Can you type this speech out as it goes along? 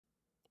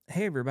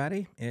Hey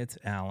everybody, it's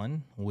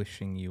Alan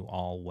wishing you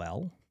all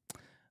well.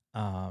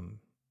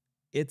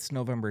 It's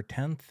November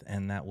 10th,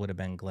 and that would have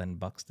been Glen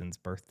Buxton's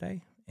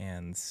birthday.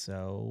 And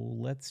so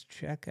let's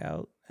check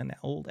out an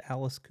old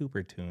Alice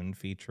Cooper tune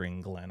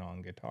featuring Glen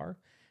on guitar.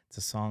 It's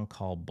a song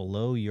called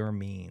Below Your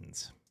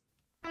Means.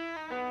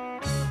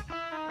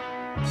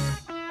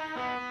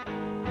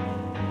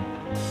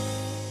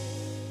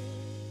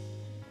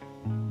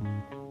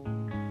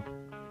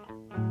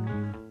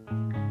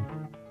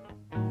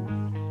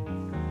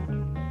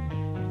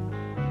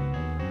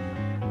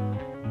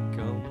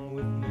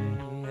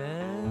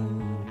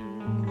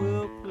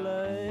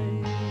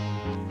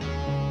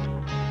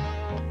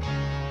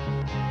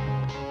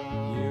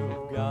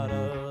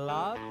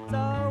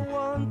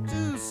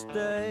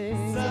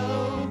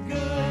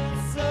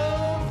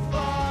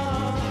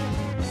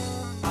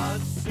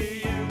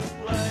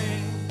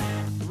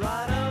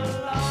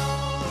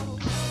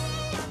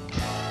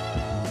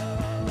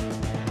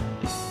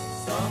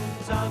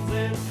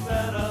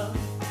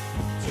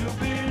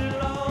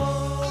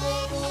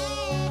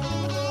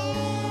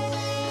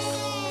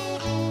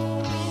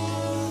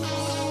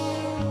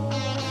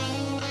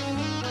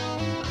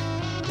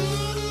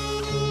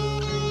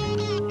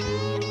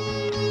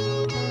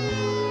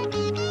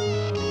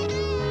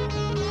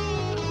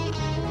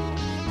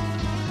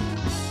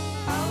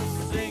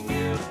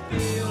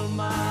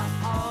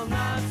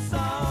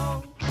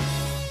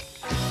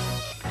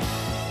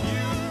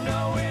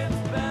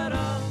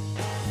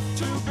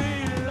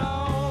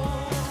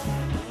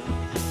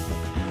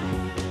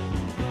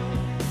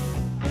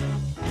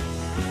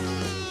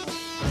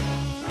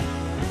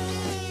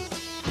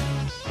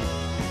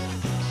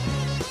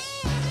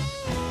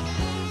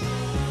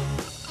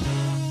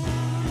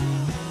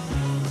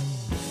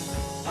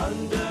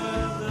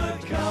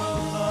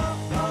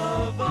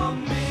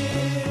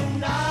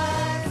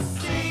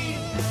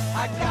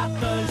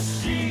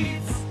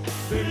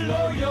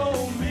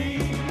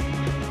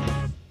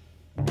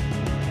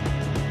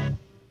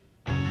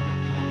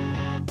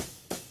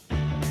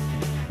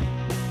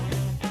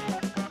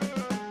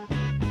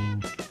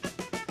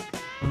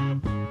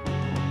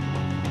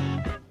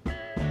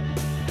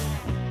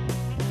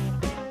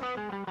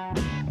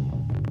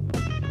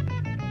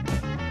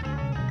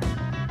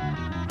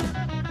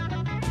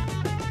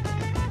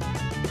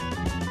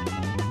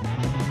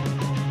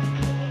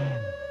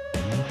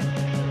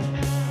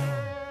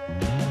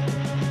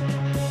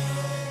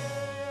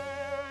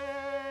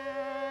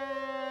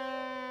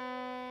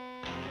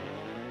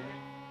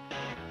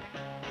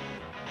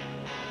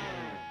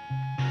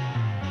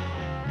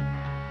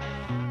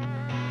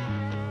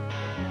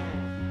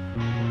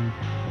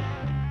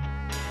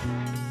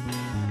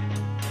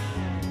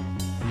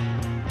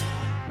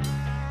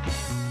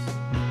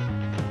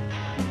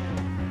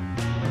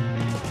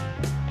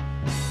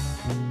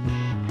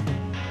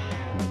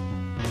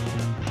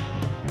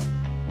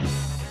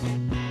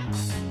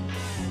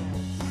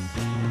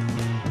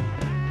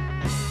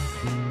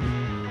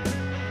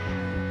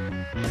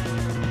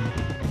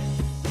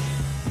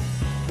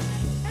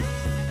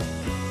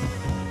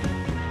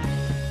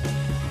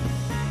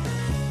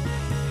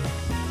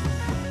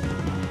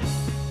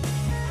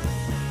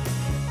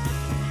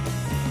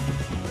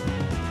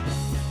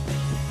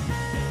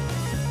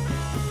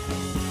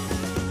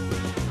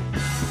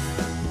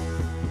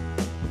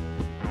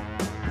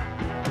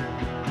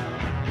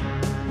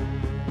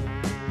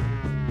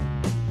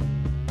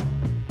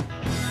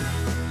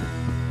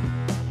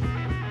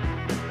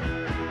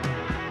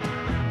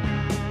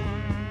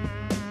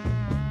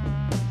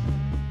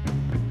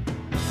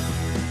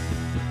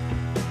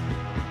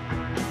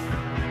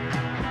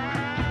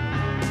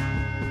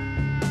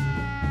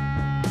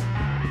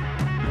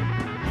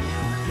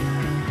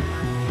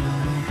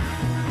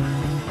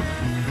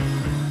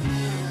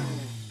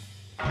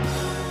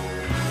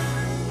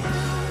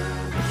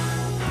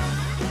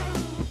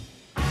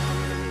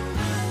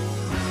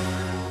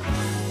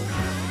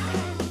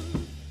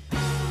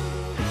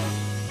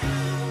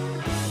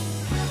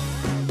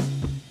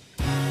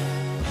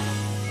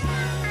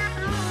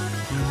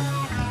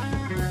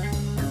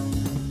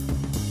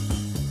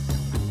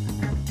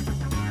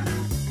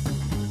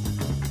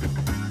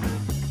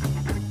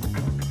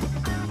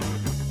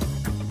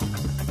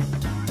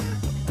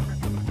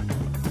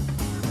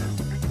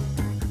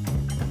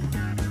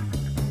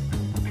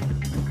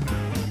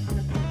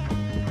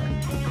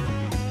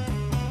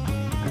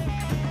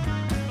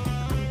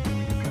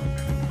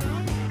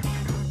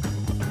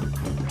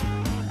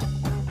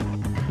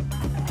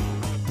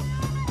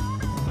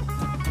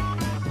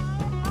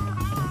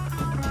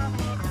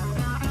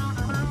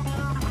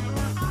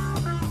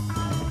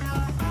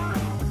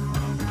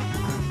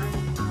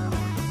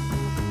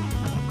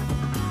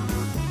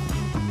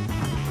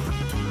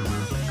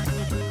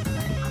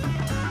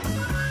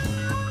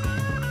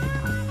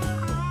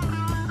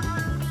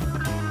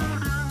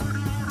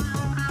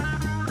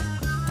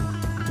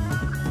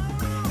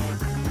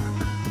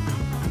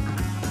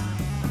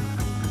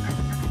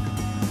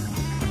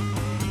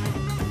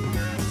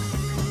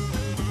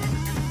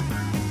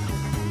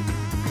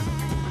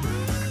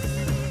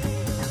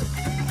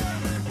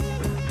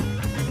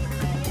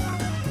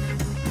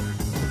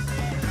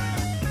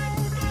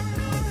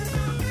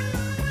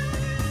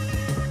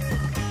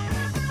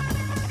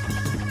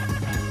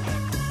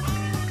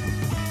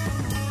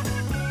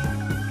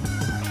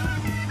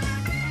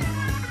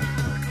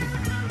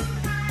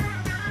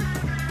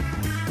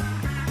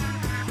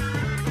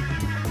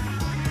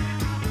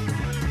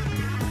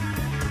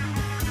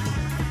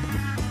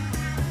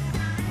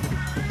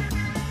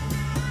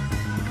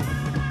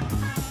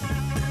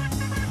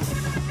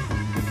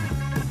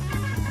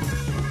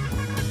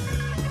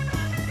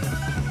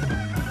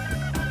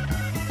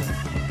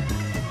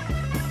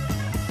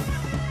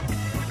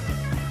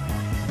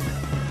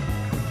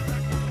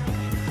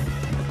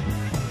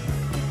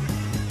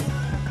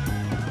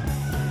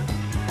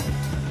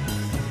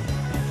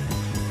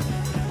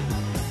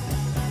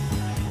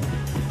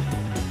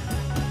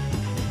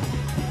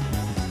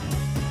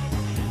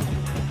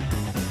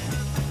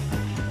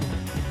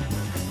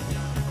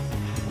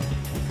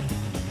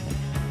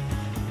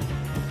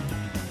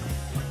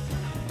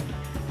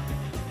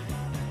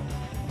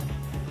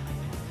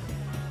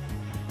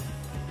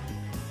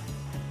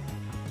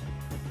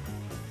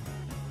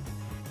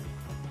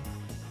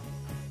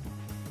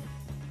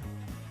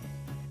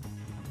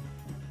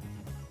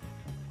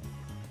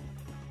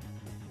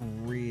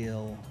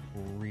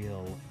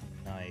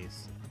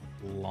 nice,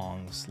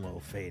 long, slow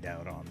fade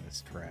out on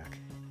this track.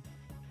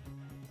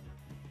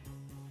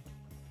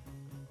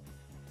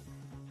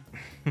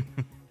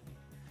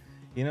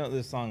 You know what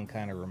this song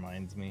kind of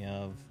reminds me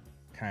of?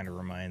 Kind of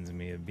reminds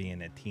me of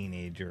being a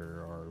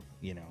teenager, or,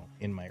 you know,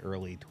 in my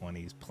early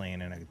 20s,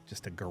 playing in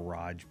just a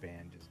garage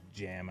band, just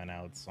jamming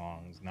out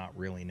songs, not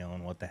really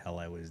knowing what the hell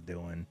I was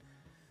doing,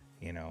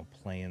 you know,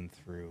 playing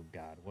through,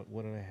 God,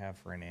 what did I have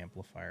for an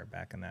amplifier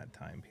back in that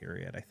time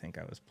period? I think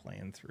I was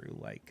playing through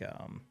like,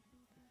 God,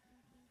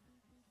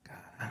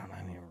 I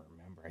don't even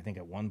remember. I think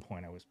at one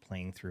point I was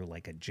playing through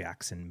like a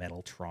Jackson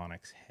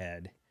Metaltronics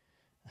head.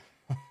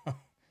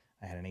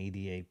 I had an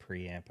ADA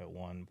preamp at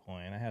one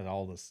point. I had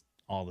all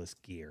this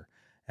gear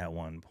at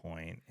one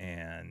point,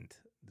 and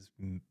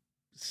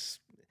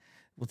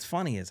what's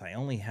funny is I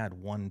only had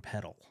one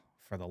pedal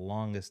for the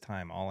longest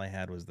time. All I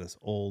had was this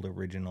old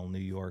original New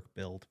York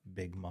built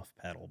Big Muff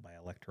pedal by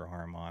Electro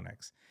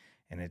Harmonics,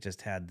 and it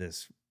just had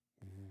this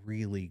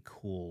really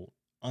cool,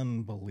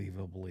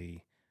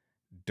 unbelievably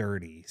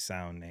dirty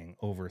sounding,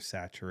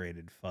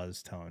 oversaturated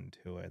fuzz tone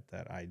to it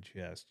that I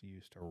just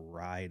used to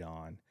ride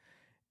on.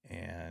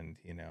 And,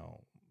 you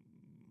know,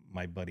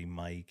 my buddy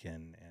Mike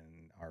and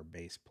our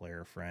bass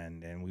player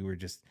friend, and we were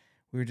just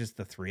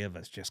the three of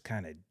us just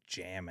kind of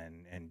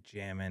jamming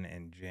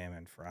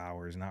for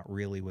hours, not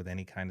really with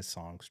any kind of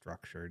song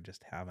structure,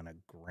 just having a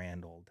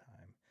grand old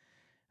time.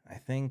 I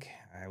think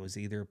I was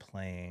either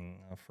playing,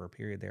 for a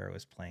period there, I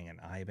was playing an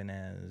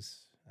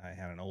Ibanez. I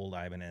had an old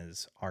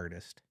Ibanez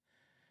Artist,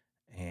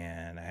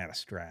 and I had a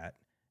Strat,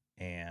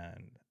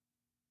 and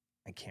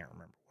I can't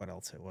remember what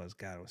else it was.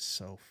 God, it was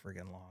so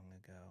friggin' long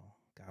ago.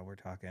 God, we're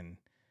talking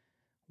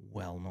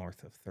well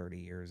north of 30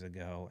 years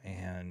ago,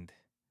 and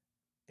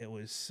it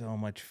was so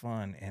much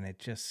fun, and it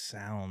just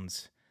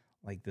sounds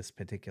like this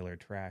particular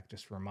track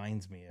just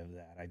reminds me of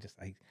that.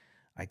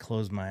 I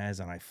close my eyes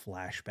and I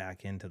flash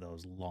back into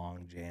those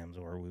long jams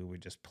where we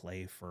would just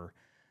play for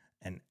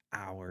an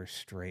hour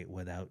straight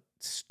without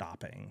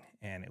stopping,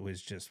 and it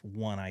was just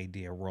one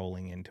idea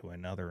rolling into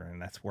another, and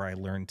that's where I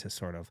learned to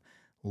sort of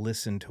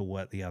listen to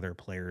what the other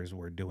players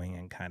were doing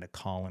and kind of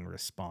call and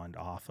respond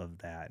off of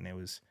that. And it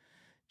was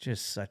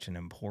just such an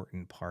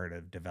important part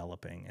of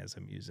developing as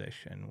a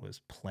musician, was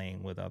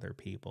playing with other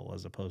people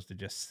as opposed to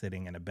just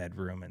sitting in a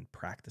bedroom and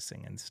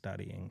practicing and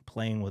studying.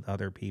 Playing with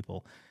other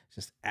people is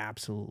just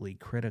absolutely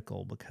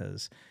critical,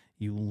 because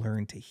you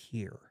learn to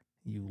hear,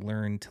 you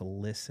learn to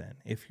listen.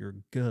 If you're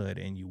good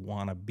and you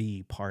want to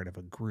be part of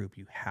a group,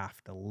 you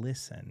have to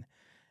listen.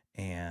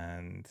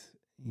 And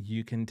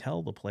you can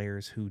tell the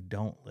players who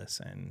don't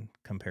listen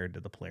compared to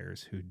the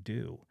players who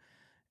do.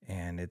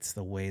 And it's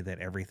the way that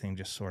everything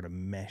just sort of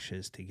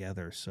meshes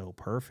together so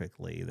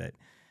perfectly that,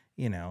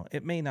 you know,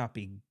 it may not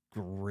be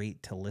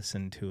great to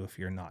listen to if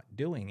you're not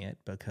doing it,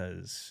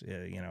 because,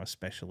 you know,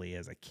 especially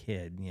as a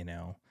kid, you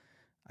know,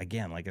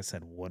 again, like I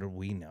said, what do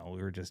we know?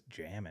 We were just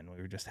jamming.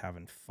 We were just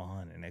having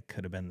fun, and it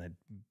could have been the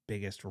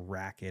biggest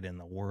racket in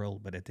the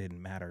world, but it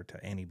didn't matter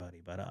to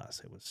anybody but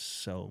us. It was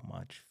so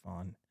much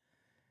fun.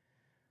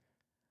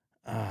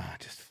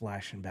 Just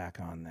flashing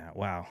back on that.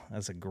 Wow,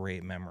 that's a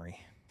great memory.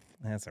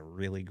 That's a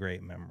really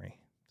great memory.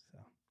 So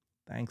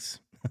thanks.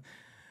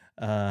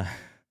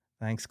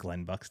 Thanks,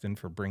 Glen Buxton,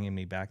 for bringing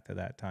me back to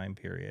that time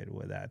period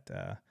with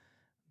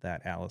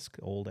that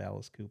old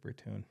Alice Cooper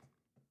tune.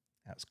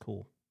 That was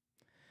cool.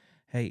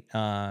 Hey,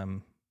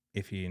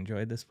 if you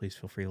enjoyed this, please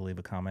feel free to leave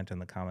a comment in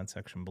the comment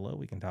section below.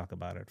 We can talk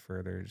about it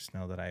further. Just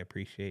know that I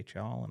appreciate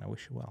y'all, and I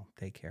wish you well.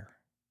 Take care.